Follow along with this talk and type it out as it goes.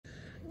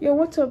Yo,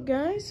 what's up,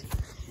 guys?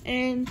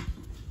 And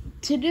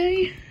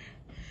today,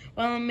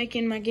 while I'm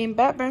making my game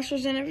Bat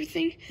Bashers and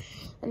everything,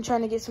 and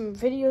trying to get some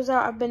videos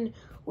out, I've been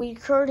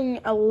recording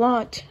a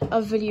lot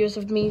of videos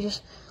of me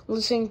just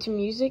listening to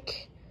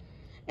music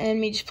and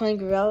me just playing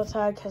Gorilla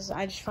Tag because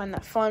I just find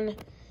that fun.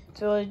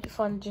 It's really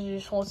fun to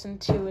just listen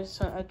to a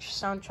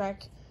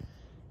soundtrack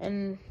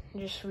and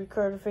just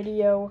record a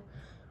video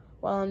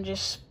while I'm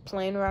just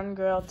playing around in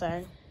Gorilla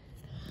Tag.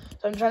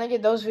 So I'm trying to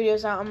get those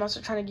videos out. I'm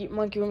also trying to get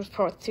Monkey Rooms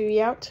Part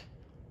 3 out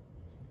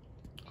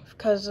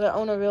because the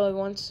owner really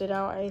wants it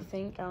out, I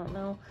think. I don't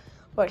know.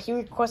 But he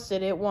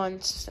requested it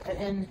once,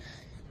 and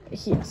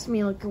he asked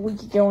me like a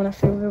week ago, and I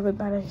feel really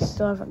bad I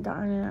still haven't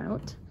gotten it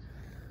out.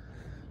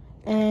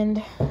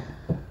 And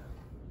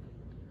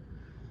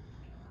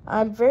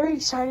I'm very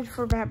excited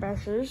for Bat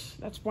Bashers.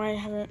 That's why I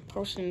haven't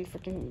posted in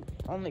freaking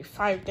only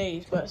 5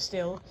 days, but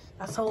still,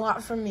 that's a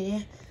lot for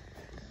me.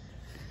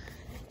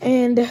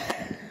 And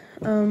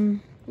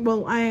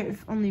well,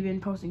 I've only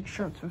been posting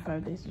shorts for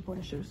 5 days, is what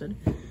I should have said.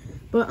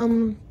 But,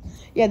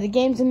 yeah, the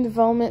game's in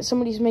development.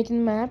 Somebody's making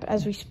the map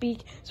as we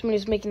speak.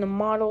 Somebody's making the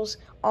models.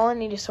 All I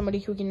need is somebody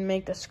who can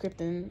make the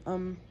script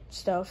and,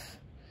 stuff.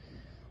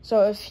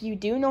 So if you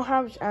do know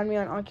how, just add me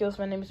on Oculus.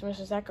 My name is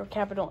Mr. Zach, or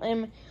capital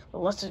M. The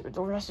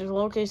rest is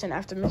lowercase, and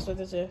after Mr.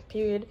 there's a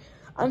period.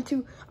 I'm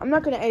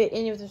not going to edit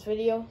any of this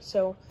video,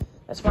 so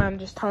that's why I'm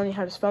just telling you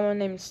how to spell my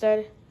name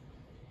instead.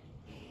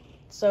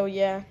 So,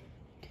 yeah.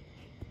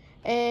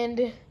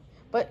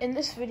 But in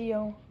this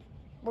video,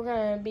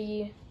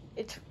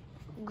 it's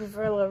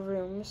Gorilla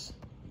Rooms.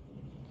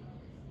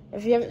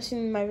 If you haven't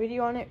seen my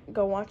video on it,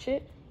 go watch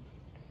it.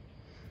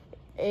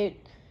 It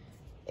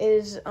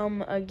is,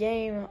 a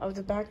game of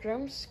the back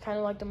rooms, kind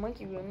of like the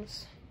Monkey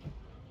Rooms,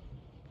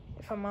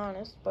 if I'm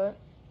honest, and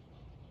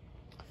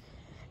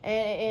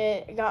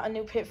it got a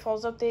new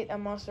Pitfalls update.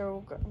 I'm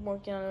also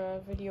working on a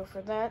video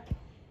for that.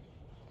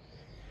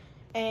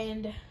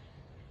 And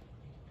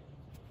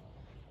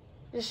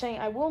just saying,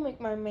 I will make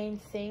my main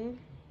thing.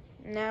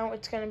 Now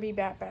it's going to be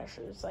Bat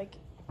Bashers. Like,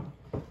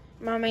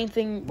 my main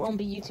thing won't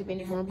be YouTube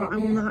anymore, but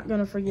I'm not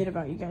going to forget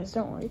about you guys.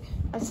 Don't worry.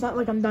 It's not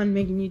like I'm done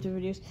making YouTube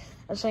videos.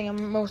 I'm saying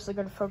I'm mostly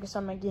going to focus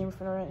on my game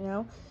for right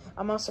now.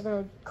 I'm also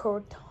going to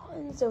record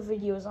tons of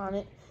videos on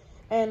it.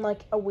 And,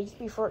 like, a week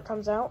before it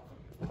comes out,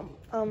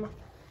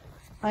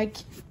 like,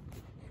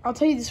 I'll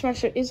tell you this much.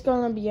 There is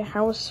going to be a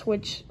house,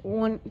 which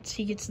once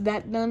he gets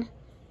that done,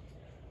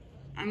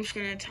 I'm just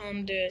going to tell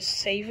him to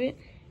save it,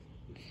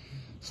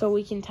 so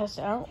we can test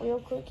it out real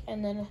quick,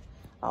 and then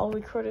I'll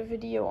record a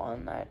video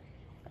on that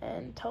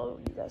and tell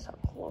you guys how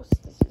close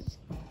this is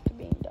to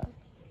being done.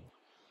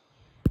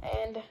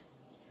 And,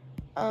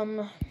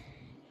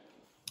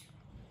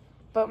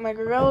 but my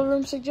Gorilla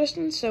Room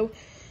suggestions, so,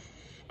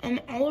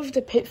 all of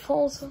the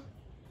pitfalls,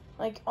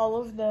 like, all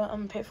of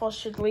the, pitfalls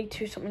should lead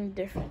to something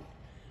different.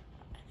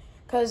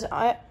 Because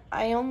I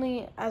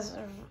only, as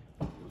of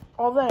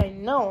all that I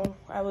know,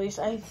 at least,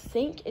 I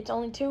think it's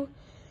only 2,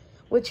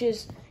 which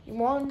is,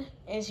 one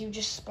is you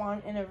just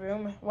spawn in a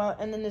room,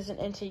 and then there's an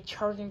entity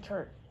charging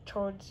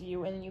towards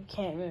you, and you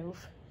can't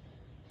move.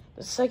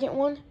 The second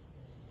one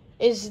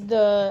is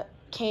the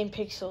Kane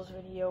Pixels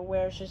video,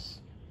 where it's just,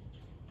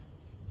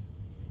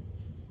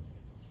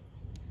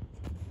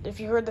 if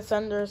you heard the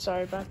thunder,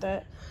 sorry about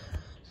that.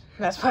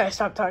 That's why I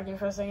stopped talking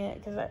for a second,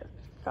 because that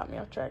got me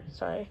off track,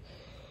 sorry.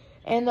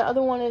 And the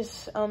other one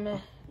is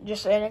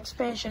just an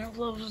expansion of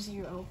level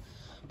 0.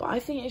 But I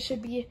think it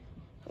should be,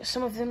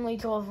 some of them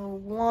lead to level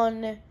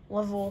 1,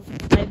 level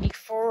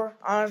 94.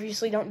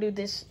 Obviously, don't do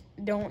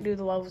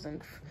the levels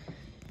in.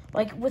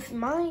 Like,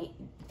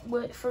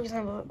 for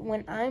example,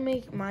 when I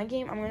make my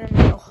game, I'm going to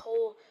make a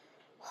whole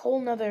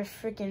nother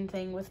freaking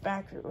thing with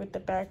the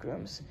back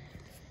rooms.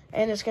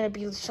 And it's going to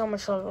be so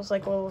much levels,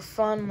 like level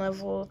fun,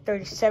 level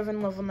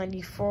 37, level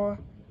 94.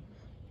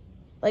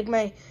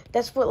 Like,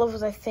 that's what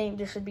levels I think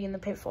there should be in the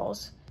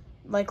pitfalls.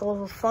 Like,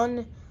 level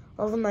fun,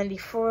 level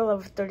 94,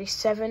 level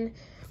 37.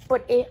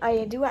 But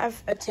I do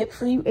have a tip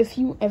for you. If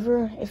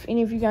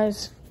any of you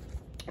guys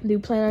do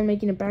plan on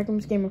making a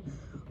backrooms game,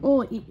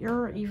 or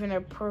even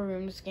a pro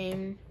rooms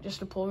game,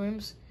 just the pool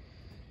rooms,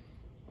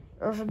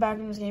 or if a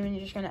backrooms game and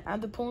you're just gonna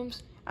add the pool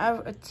rooms, I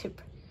have a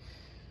tip.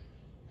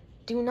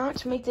 Do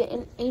not make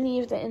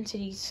any of the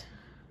entities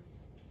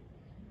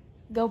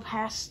go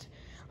past.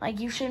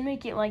 Like, you should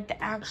make it like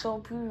the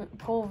actual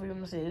pool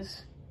rooms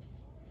is.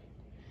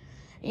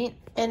 And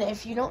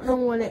if you don't know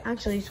what it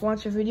actually is,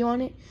 watch a video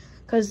on it.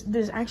 Because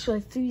there's actually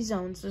 3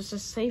 zones. There's a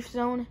safe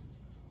zone,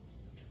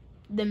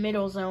 the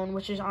middle zone,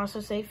 which is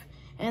also safe,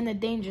 and the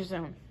danger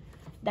zone.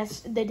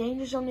 The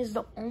danger zone is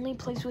the only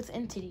place with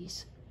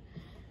entities.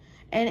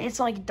 And it's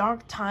like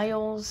dark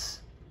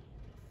tiles.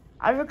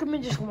 I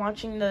recommend just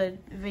watching the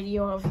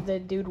video of the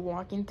dude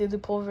walking through the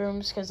pool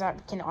rooms, because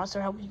that can also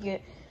help you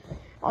get.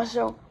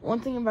 Also,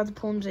 one thing about the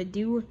pool rooms I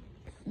do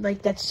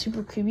like that's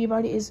super creepy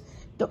about it is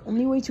the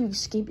only way to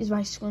escape is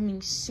by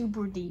swimming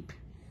super deep,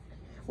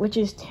 which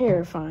is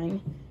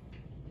terrifying.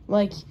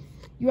 Like,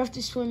 you have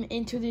to swim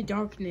into the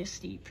darkness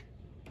deep.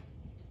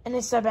 And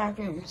it's the back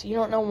rooms. You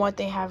don't know what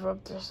they have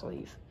up their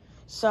sleeve.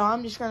 So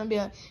I'm just gonna be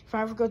like, if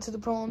I ever go to the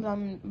pro rooms,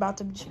 I'm about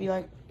to just be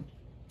like,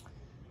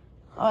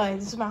 alright,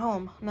 this is my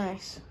home.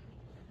 Nice.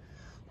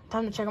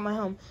 Time to check out my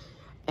home.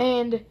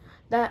 And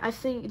that I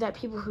think that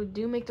people who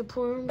do make the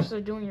pro rooms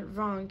are doing it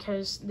wrong,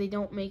 because they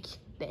don't make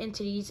the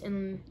entities,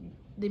 and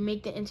they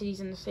make the entities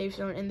in the safe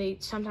zone, and they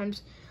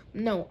sometimes,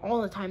 no,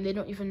 all the time, they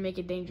don't even make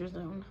a danger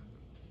zone.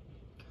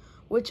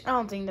 Which I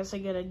don't think that's a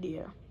good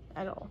idea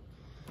at all.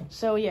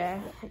 So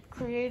yeah,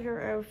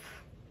 creator of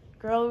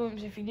girl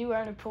rooms, if you do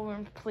add a pro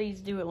room,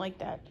 please do it like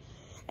that.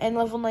 And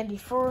level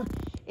 94,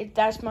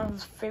 that's my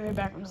favorite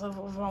backrooms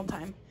level of all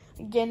time.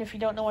 Again, if you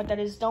don't know what that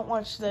is, don't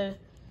watch the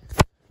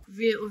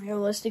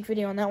realistic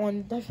video on that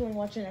one. Definitely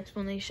watch an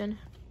explanation,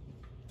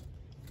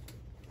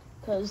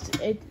 because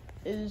it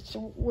is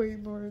way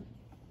more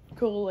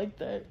cool like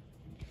that.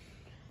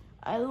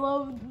 I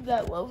love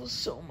that level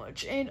so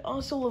much. And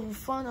also level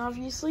fun,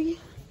 obviously.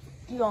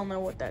 You all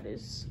know what that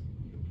is.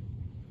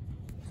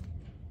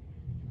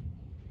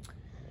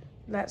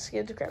 That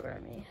scared the crap out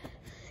of me.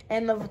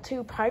 And level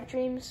 2, pipe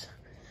dreams.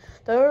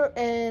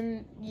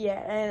 And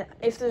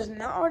if there's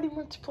not already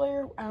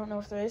multiplayer, I don't know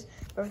if there is,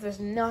 but if there's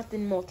not,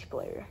 then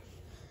multiplayer.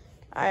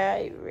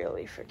 I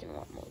really freaking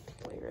want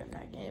multiplayer in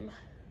that game.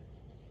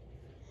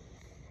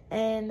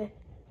 And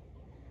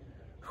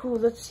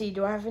let's see,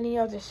 do I have any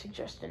other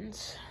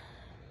suggestions?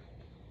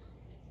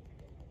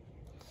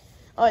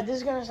 Alright, this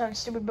is gonna sound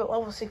stupid, but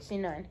level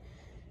 69.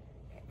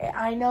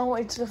 I know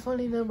it's a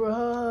funny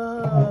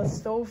number,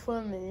 so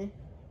funny.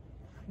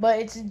 But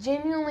it's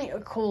genuinely a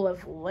cool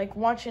level. Like,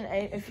 watching,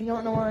 if you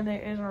don't know what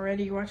it is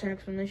already, watch an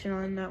explanation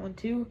on that one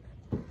too.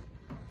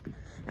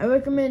 I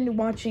recommend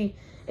watching,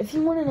 if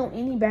you want to know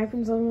any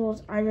backrooms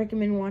levels, I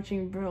recommend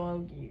watching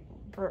bro,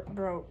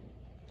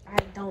 I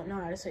don't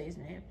know how to say his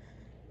name.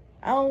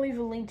 I'll leave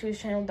a link to his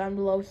channel down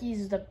below.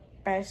 He's the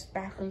best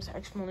backrooms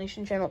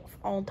explanation channel of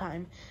all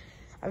time.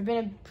 I'm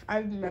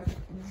a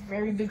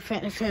very big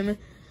fan of him.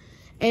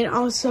 And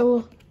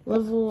also,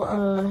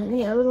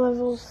 any other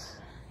levels?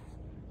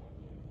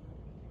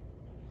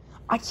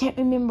 I can't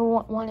remember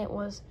what one it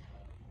was.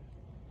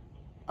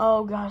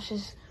 Oh gosh,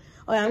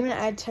 I'm gonna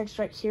add text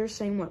right here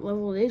saying what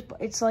level it is,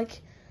 but it's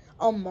like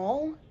a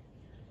mall.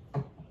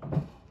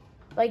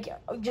 Like,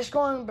 just go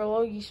on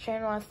Burlogi's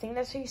channel. I think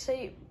that's how you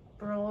say it.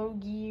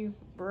 Burlogi,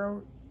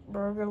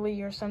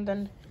 Burgerly or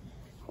something.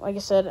 Like I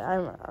said,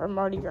 I'm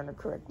already gonna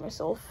correct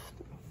myself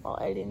while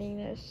editing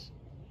this.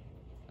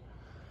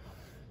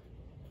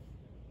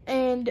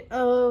 And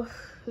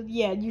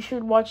yeah, you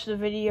should watch the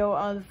video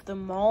of the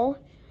mall,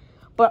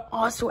 but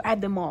also add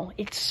the mall.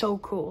 It's so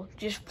cool.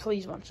 Just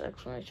please watch the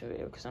explanation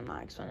video, because I'm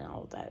not explaining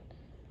all of that.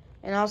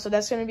 And also,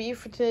 that's gonna be it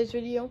for today's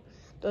video.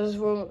 Those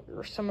were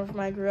some of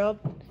my girl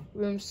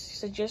room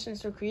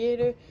suggestions to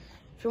creator.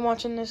 If you're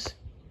watching this,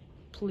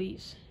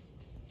 please,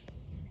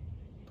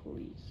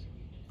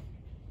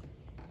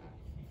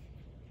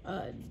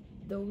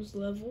 those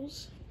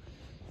levels.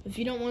 If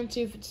you don't want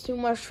to, if it's too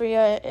much for you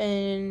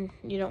and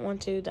you don't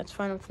want to, that's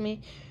fine with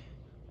me.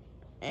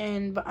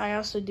 But I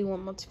also do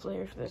want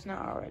multiplayer if there's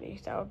not already.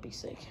 That would be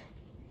sick.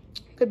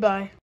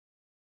 Goodbye.